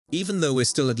Even though we're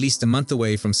still at least a month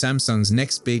away from Samsung's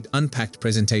next big unpacked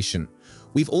presentation,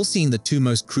 we've all seen the two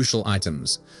most crucial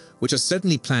items, which are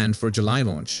certainly planned for a July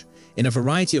launch, in a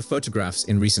variety of photographs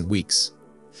in recent weeks.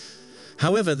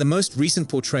 However, the most recent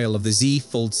portrayal of the Z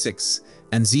Fold 6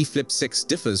 and Z Flip 6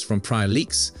 differs from prior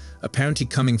leaks, apparently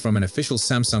coming from an official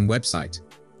Samsung website.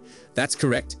 That's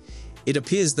correct. It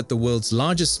appears that the world's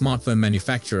largest smartphone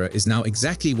manufacturer is now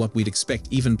exactly what we'd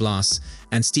expect Evan Blass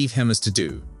and Steve Hemmers to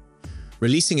do,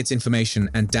 releasing its information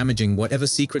and damaging whatever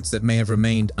secrets that may have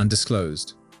remained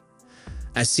undisclosed.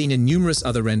 As seen in numerous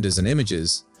other renders and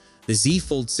images, the Z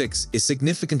Fold 6 is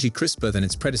significantly crisper than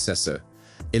its predecessor,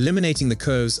 eliminating the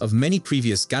curves of many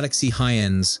previous Galaxy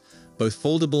high-ends, both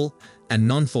foldable and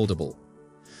non-foldable.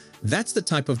 That's the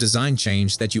type of design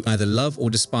change that you either love or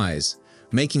despise,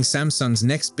 making Samsung's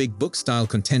next big book-style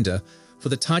contender for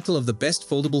the title of the best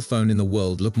foldable phone in the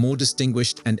world look more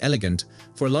distinguished and elegant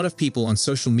for a lot of people on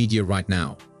social media right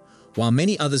now, while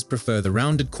many others prefer the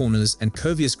rounded corners and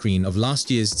curvier screen of last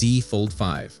year's Z Fold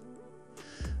 5.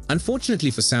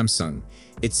 Unfortunately for Samsung,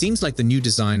 it seems like the new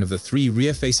design of the three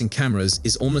rear-facing cameras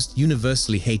is almost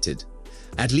universally hated,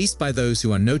 at least by those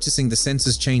who are noticing the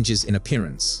sensor's changes in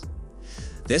appearance.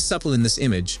 They're subtle in this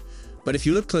image, but if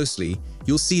you look closely,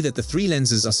 you'll see that the three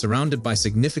lenses are surrounded by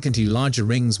significantly larger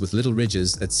rings with little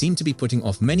ridges that seem to be putting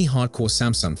off many hardcore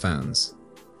Samsung fans.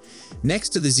 Next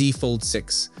to the Z Fold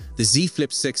 6, the Z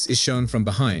Flip 6 is shown from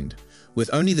behind, with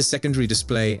only the secondary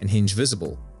display and hinge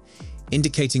visible,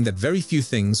 indicating that very few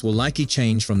things will likely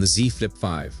change from the Z Flip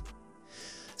 5.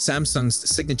 Samsung's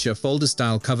signature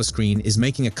folder-style cover screen is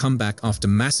making a comeback after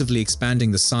massively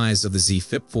expanding the size of the Z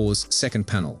Flip 4's second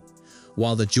panel,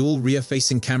 while the dual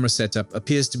rear-facing camera setup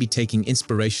appears to be taking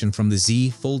inspiration from the Z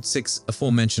Fold 6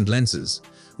 aforementioned lenses,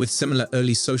 with similar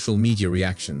early social media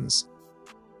reactions.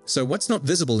 So what's not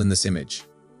visible in this image?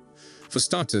 For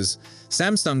starters,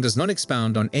 Samsung does not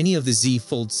expound on any of the Z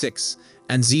Fold 6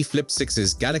 and Z Flip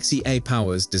 6's Galaxy A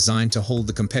powers designed to hold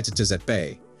the competitors at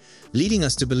bay, leading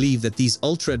us to believe that these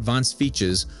ultra-advanced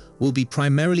features will be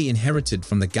primarily inherited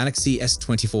from the Galaxy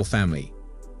S24 family.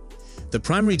 The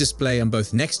primary display on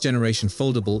both next-generation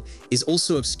foldable is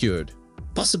also obscured,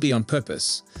 possibly on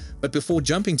purpose, but before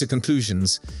jumping to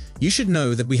conclusions, you should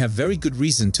know that we have very good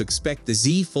reason to expect the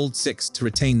Z Fold 6 to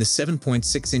retain the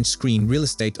 7.6-inch screen real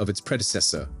estate of its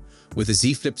predecessor, with the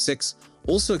Z Flip 6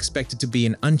 also expected to be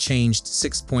an unchanged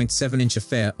 6.7-inch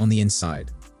affair on the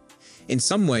inside. In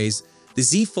some ways, the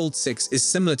Z Fold 6 is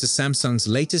similar to Samsung's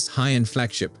latest high-end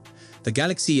flagship, the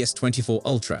Galaxy S24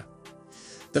 Ultra.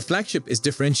 The flagship is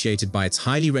differentiated by its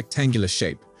highly rectangular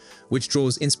shape, which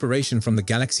draws inspiration from the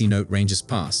Galaxy Note range's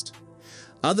past.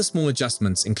 Other small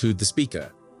adjustments include the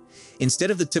speaker. Instead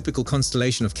of the typical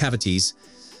constellation of cavities,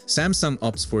 Samsung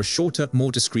opts for a shorter,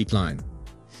 more discreet line.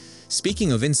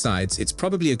 Speaking of insides, it's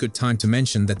probably a good time to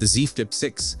mention that the Z Flip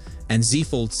 6 and Z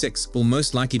Fold 6 will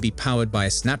most likely be powered by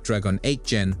a Snapdragon 8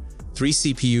 Gen 3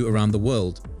 CPU around the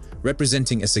world,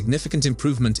 representing a significant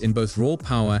improvement in both raw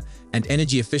power and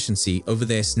energy efficiency over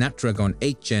their Snapdragon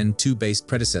 8 Gen 2 based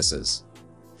predecessors.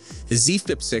 The Z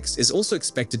Flip 6 is also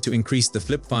expected to increase the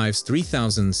Flip 5's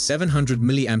 3,700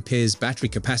 mAh battery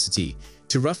capacity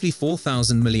to roughly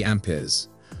 4,000 mAh,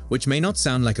 which may not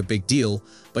sound like a big deal,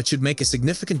 but should make a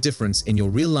significant difference in your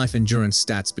real-life endurance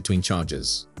stats between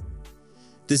charges.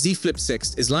 The Z Flip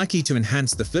 6 is likely to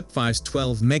enhance the Flip 5's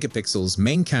 12 megapixels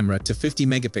main camera to 50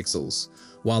 megapixels,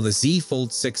 while the Z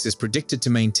Fold 6 is predicted to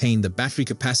maintain the battery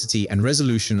capacity and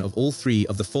resolution of all three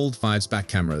of the Fold 5's back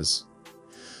cameras.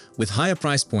 With higher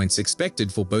price points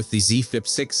expected for both the Z Flip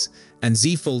 6 and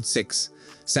Z Fold 6,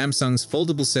 Samsung's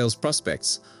foldable sales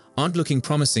prospects aren't looking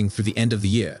promising through the end of the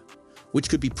year, which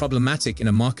could be problematic in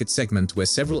a market segment where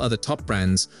several other top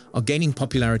brands are gaining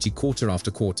popularity quarter after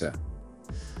quarter.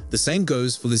 The same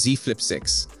goes for the Z Flip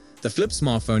 6. The Flip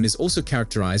smartphone is also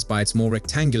characterized by its more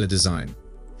rectangular design.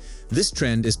 This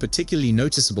trend is particularly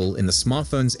noticeable in the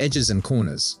smartphone's edges and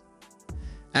corners.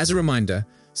 As a reminder,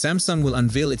 Samsung will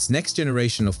unveil its next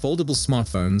generation of foldable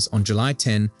smartphones on July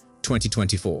 10,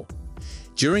 2024.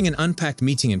 During an unpacked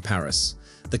meeting in Paris,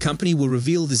 the company will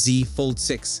reveal the Z Fold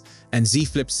 6 and Z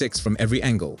Flip 6 from every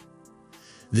angle.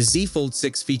 The Z Fold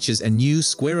 6 features a new,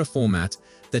 squarer format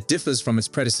that differs from its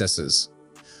predecessors.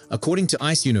 According to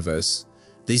Ice Universe,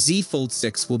 the Z Fold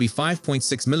 6 will be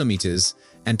 5.6mm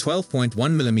and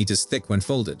 12.1mm thick when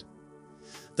folded.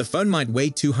 The phone might weigh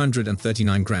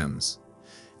 239 grams.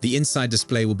 The inside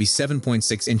display will be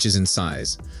 7.6 inches in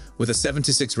size, with a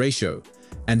 7:6 ratio,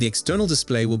 and the external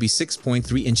display will be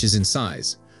 6.3 inches in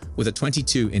size, with a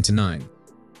 22:9.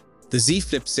 The Z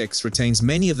Flip 6 retains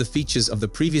many of the features of the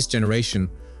previous generation,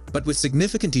 but with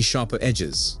significantly sharper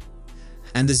edges.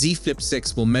 and the Z Flip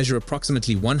 6 will measure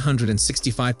approximately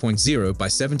 165.0 by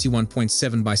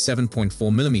 71.7 by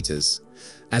 7.4 millimeters,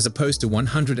 as opposed to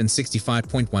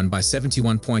 165.1 by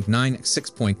 71.9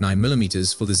 6.9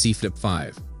 millimeters for the Z Flip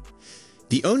 5.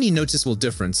 The only noticeable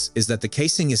difference is that the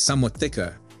casing is somewhat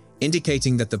thicker,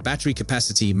 indicating that the battery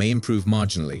capacity may improve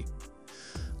marginally.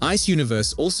 Ice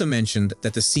Universe also mentioned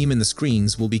that the seam in the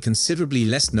screens will be considerably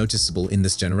less noticeable in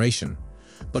this generation,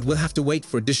 but we'll have to wait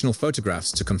for additional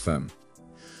photographs to confirm.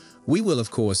 We will, of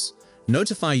course,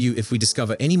 notify you if we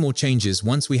discover any more changes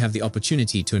once we have the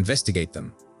opportunity to investigate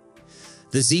them.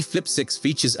 The Z Flip 6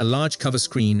 features a large cover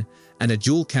screen and a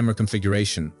dual camera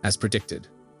configuration, as predicted.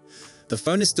 The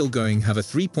phone is still going to have a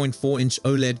 3.4-inch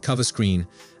OLED cover screen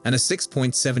and a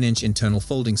 6.7-inch internal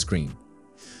folding screen.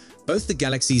 Both the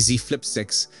Galaxy Z Flip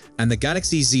 6 and the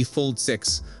Galaxy Z Fold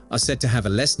 6 are said to have a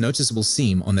less noticeable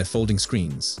seam on their folding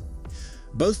screens.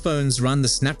 Both phones run the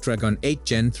Snapdragon 8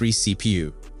 Gen 3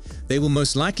 CPU. They will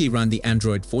most likely run the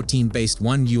Android 14-based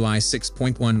One UI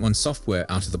 6.11 software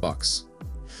out of the box.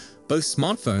 Both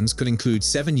smartphones could include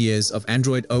 7 years of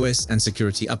Android OS and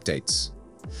security updates.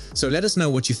 So let us know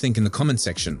what you think in the comment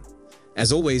section.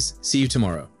 As always, see you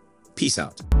tomorrow. Peace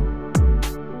out.